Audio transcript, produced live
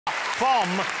from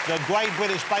the Great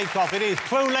British Bake Off. It is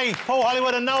Prue, Leith, Paul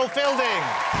Hollywood and Noel Fielding.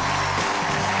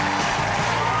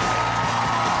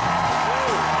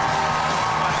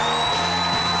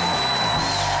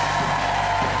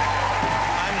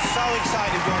 I'm so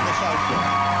excited you're on the show, Prue.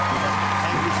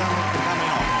 Thank you so much for coming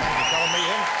on. Thank you. Come and meet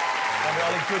him.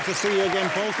 Olly, good to see you again,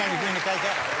 Paul. Thank you for being the cake.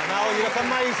 Noel, you look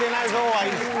amazing as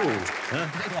always.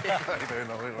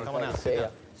 Come on out, sit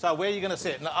down. So, where are you going to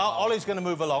sit? Now, Ollie's going to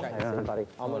move along.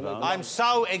 I'm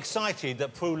so excited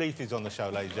that Prue Leith is on the show,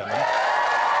 ladies and gentlemen.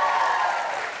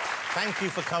 Thank you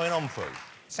for coming on, Prue.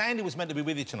 Sandy was meant to be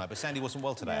with you tonight, but Sandy wasn't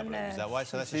well today, I believe. Is that right?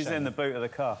 So that's She's in the boot of the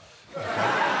car.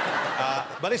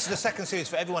 But this is the second series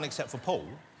for everyone except for Paul.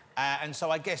 And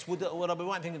so I guess, would I be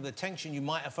right thinking of the tension you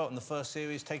might have felt in the first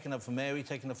series, taking up for Mary,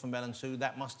 taking up for Mel and Sue,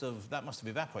 that must have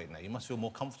evaporated now. You must feel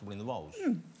more comfortable in the roles.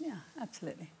 Yeah,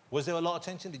 absolutely. Was there a lot of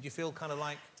tension? Did you feel kind of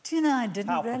like... Do you know, I didn't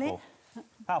Palpable. really.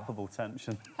 Palpable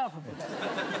tension. Palpable.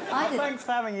 Thanks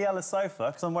for having a yellow sofa,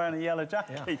 because I'm wearing a yellow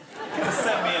jacket. Yeah. You could have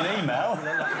sent me an email.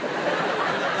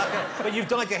 But you've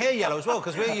dyed your hair yellow as well,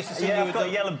 because we're used to seeing you... I've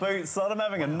got yellow boots on. I'm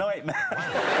having a nightmare.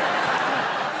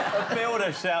 A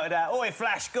builder shouted out, "Oi,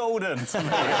 Flash Gordon!"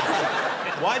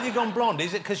 Why have you gone blonde?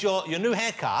 Is it because your new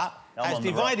haircut has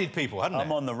divided people, hasn't it?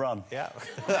 I'm on the run. Yeah.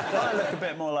 I look a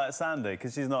bit more like Sandy,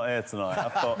 because she's not here tonight. I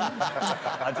thought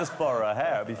I'd just borrow her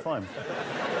hair, it'd be fine.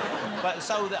 But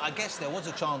so I guess there was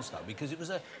a chance, though, because it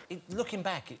was looking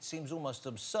back, it seems almost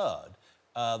absurd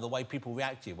the way people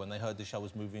reacted when they heard the show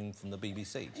was moving from the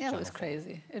BBC. Yeah, it was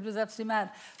crazy. It was absolutely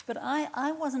mad. But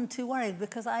I wasn't too worried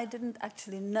because I didn't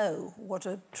actually know what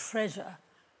a treasure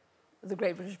the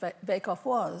Great British Bake Off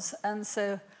was. And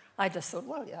so I just thought,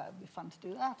 well, yeah, it'd be fun to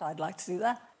do that. I'd like to do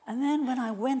that. And then when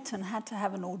I went and had to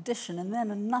have an audition and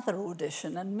then another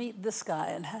audition and meet this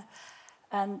guy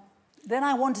and then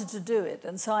I wanted to do it.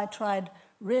 And so I tried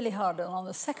really hard. And on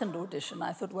the second audition,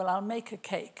 I thought, well, I'll make a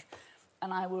cake.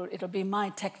 And it'll be my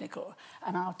technical,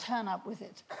 and I'll turn up with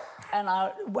it, and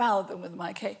I'll wow them with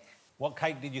my cake. What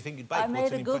cake did you think you'd bake? I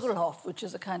made a Gugelhof, which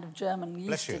is a kind of German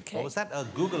yeasted cake. What was that? A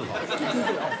Gugelhof?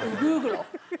 A Gugelhof.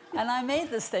 And I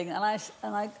made this thing, and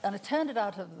I turned it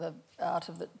out of the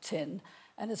tin,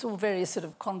 and it's all very sort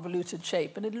of convoluted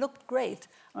shape, and it looked great.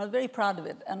 And I was very proud of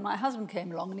it. And my husband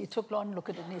came along, and he took one look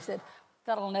at it, and he said,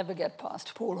 "That'll never get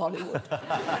past Paul Hollywood." So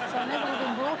I never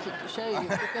even brought it to show you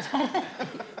because...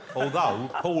 Although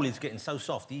Paul is getting so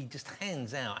soft, he just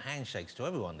hands out handshakes to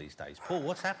everyone these days. Paul,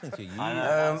 what's happened to you? I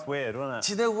know, it's weird, wasn't it?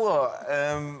 Do you know what?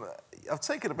 I've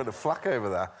taken a bit of flack over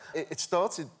that. It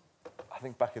started, I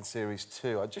think, back in Series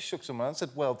 2. I just shook someone and said,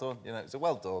 "Well done," you know, it's a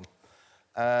well done.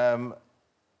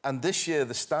 And this year,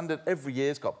 the standard every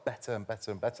year's got better and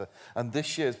better and better. And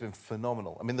this year's been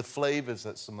phenomenal. I mean, the flavours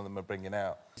that some of them are bringing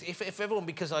out. If everyone,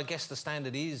 because I guess the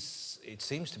standard is, it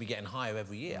seems to be getting higher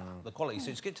every year, the quality. So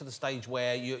it's get to the stage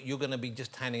where you're going to be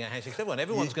just handing out handshakes to everyone.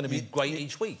 Everyone's going to be great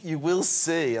each week. You will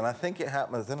see, and I think it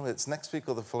happens, I don't know if it's next week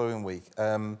or the following week,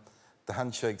 the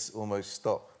handshakes almost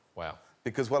stop. Wow.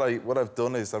 Because what I've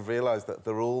done is I've realised that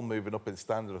they're all moving up in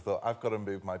standard. I thought, I've got to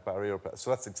move my barrier up.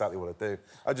 So that's exactly what I do.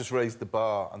 I just raise the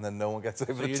bar and then no one gets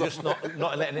over the top. So you're just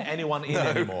not letting anyone in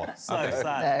anymore? So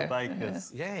sad for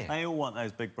bakers. Yeah. They all want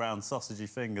those big brown sausagey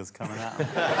fingers coming out.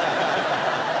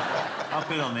 I've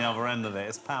been on the other end of it.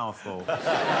 It's powerful.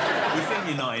 You think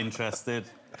you're not interested,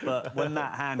 but when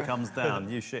that hand comes down,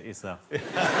 you shit yourself.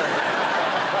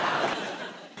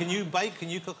 Can you bake? Can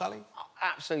you cook, Olly?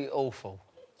 Absolutely awful.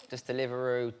 Just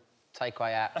Deliveroo,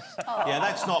 takeaway apps. Oh. Yeah,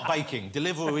 that's not baking.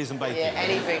 Deliveroo isn't baking.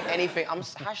 Yeah, anything. I'm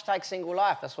hashtag single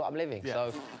life. That's what I'm living. Yeah.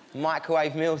 So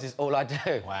microwave meals is all I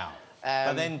do. Wow.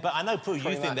 But I know, Prue,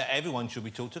 you think that everyone should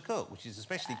be taught to cook, which is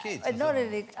especially kids. Not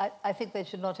only, I think they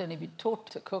should not only be taught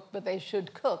to cook, but they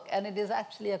should cook. And it is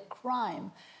actually a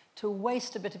crime to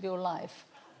waste a bit of your life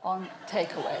on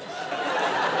takeaways.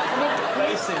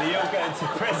 Basically, you're going to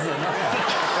prison.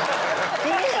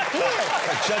 Here.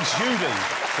 Judge Judy.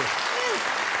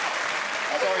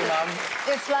 Sorry, Mum.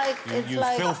 It's like... You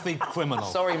filthy criminal.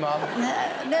 Sorry, Mum.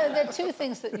 No, there are two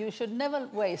things that you should never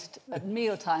waste at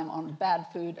mealtime on bad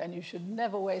food, and you should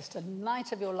never waste a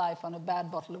night of your life on a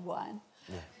bad bottle of wine.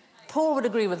 Yeah. Paul would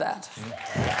agree with that.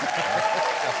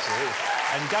 Absolutely.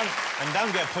 And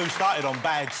don't get Prue started on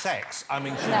bad sex. I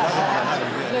mean, she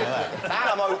doesn't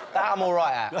That I'm all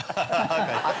right at. Okay.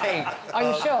 I think. Are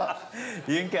you sure?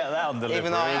 You can get that on delivery.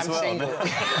 Even though I am single.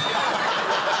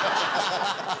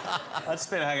 I've just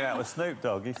been hanging out with Snoop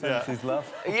Dogg. He thinks he's love.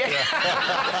 Yeah.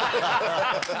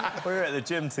 We were at the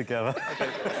gym together. Okay.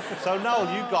 So, Noel,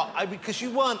 you got... because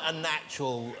you weren't a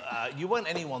natural... you weren't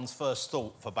anyone's first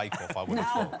thought for Bake Off, I would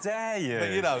have thought. How dare you?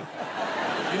 But, you know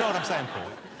what I'm saying, Paul?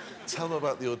 Tell them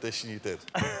about the audition you did.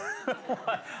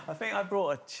 I think I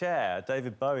brought a chair, a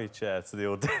David Bowie chair, to the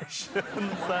audition.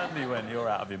 Sandy went, "You're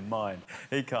out of your mind."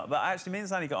 He can't. But actually, me and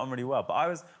Sandy got on really well.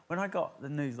 But when I got the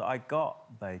news that I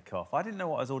got Bake Off, I didn't know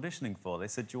what I was auditioning for. They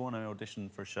said, "Do you want to audition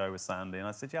for a show with Sandy?" And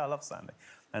I said, "Yeah, I love Sandy."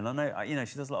 And I know, you know,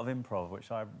 she does a lot of improv, which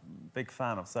I'm a big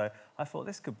fan of. So I thought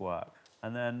this could work.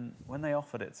 And then when they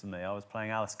offered it to me, I was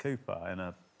playing Alice Cooper in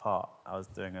a part. I was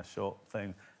doing a short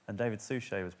thing. And David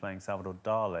Suchet was playing Salvador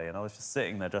Dali, and I was just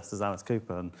sitting there dressed as Alice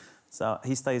Cooper. And so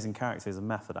he stays in character, he's a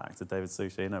method actor, David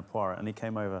Suchet, you know, Poirot, and he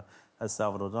came over as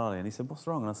Salvador Dali, and he said, "What's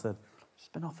wrong?" And I said, "I've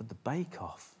just been offered the Bake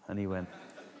Off." And he went,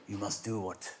 "You must do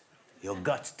what your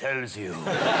gut tells you."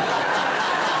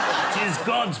 "'Tis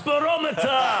God's barometer!"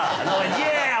 And I went,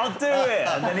 "Yeah, I'll do it!"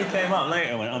 And then he came up later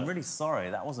and went, "I'm really sorry,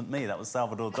 that wasn't me, that was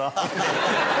Salvador Dali."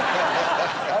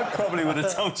 I probably would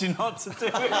have told you not to do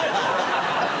it.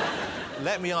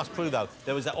 Let me ask Prue, though.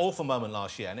 There was that awful moment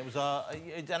last year, and it was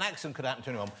an accident could happen to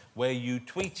anyone, where you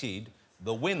tweeted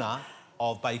the winner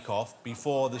of Bake Off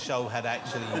before the show had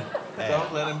actually aired.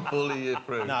 Don't let him bully you,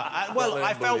 Prue. No, well,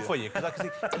 I felt for you, because I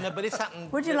could see... No, but this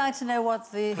happened... Would you like to know who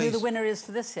the winner is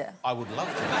for this year? I would love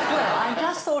to. Well, I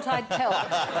just thought I'd tell you.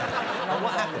 Well,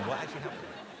 what happened? What actually happened?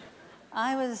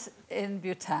 I was in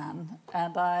Bhutan,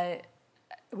 and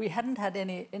we hadn't had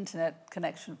any internet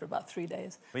connection for about 3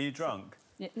 days. Were you drunk?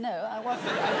 No, I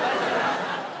wasn't.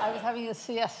 I was having a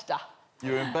siesta.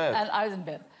 You were in bed? And I was in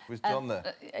bed. Was John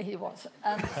there? He was.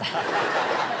 And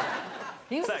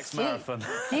he was Sex asleep. marathon.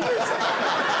 He was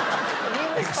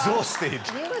Exhausted.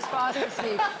 He was fast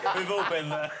asleep. We've all been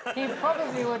there. He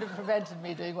probably would have prevented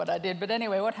me doing what I did. But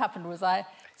anyway, what happened was I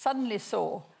suddenly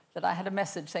saw that I had a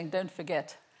message saying, "Don't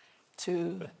forget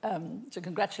to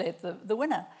congratulate the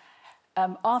winner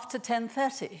after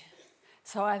 10:30.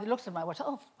 So I looked at my watch.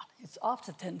 Oh, it's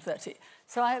after 10:30.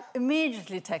 So I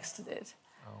immediately texted it.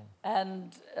 Oh.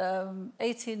 And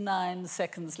 89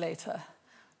 seconds later,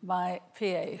 my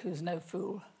PA, who's no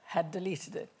fool, had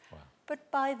deleted it. Wow.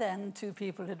 But by then, 2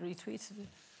 people had retweeted it.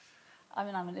 I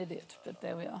mean, I'm an idiot, but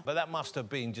there we are. But that must have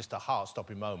been just a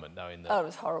heart-stopping moment, knowing that... Oh, it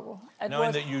was horrible.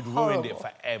 Knowing that you'd ruined it for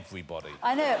everybody.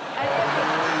 I know.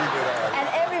 And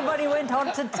everybody went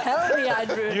on to tell me I'd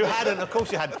ruined it. You hadn't, of course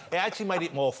you hadn't. It actually made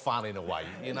it more fun in a way,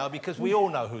 you know, because we all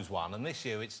know who's won, and this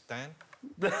year it's Dan.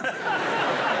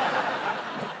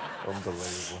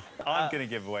 Unbelievable. I'm going to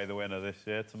give away the winner this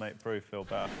year to make Prue feel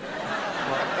better.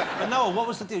 But Noel, what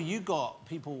was the deal? You got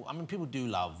people... I mean, people do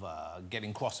love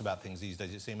getting cross about things these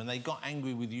days, it seems, and they got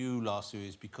angry with you last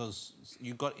series because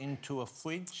you got into a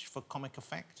fridge for comic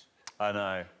effect. I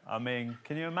know. I mean,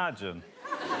 can you imagine?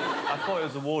 I thought it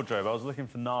was a wardrobe. I was looking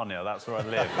for Narnia. That's where I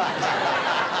live.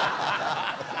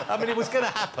 I mean, it was going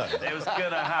to happen. It was going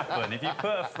to happen. If you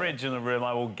put a fridge in the room,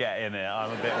 I will get in it.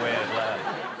 I'm a bit weird.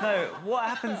 No, what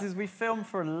happens is we film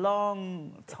for a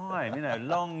long time, you know,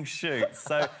 long shoots.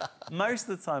 So most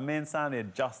of the time, me and Sandy are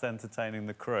just entertaining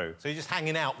the crew. So you're just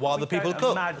hanging out while the people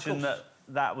cook. Imagine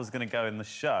that was going to go in the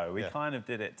show. We kind of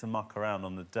did it to muck around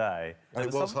on the day. And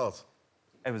it was hot.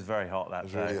 It was very hot that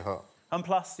day. It was really hot. And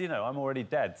plus, you know, I'm already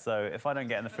dead, so if I don't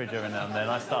get in the fridge every now and then,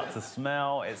 I start to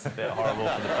smell. It's a bit horrible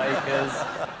for the bakers.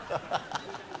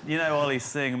 You know Olly's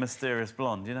seeing a mysterious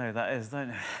blonde. You know who that is, don't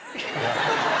you?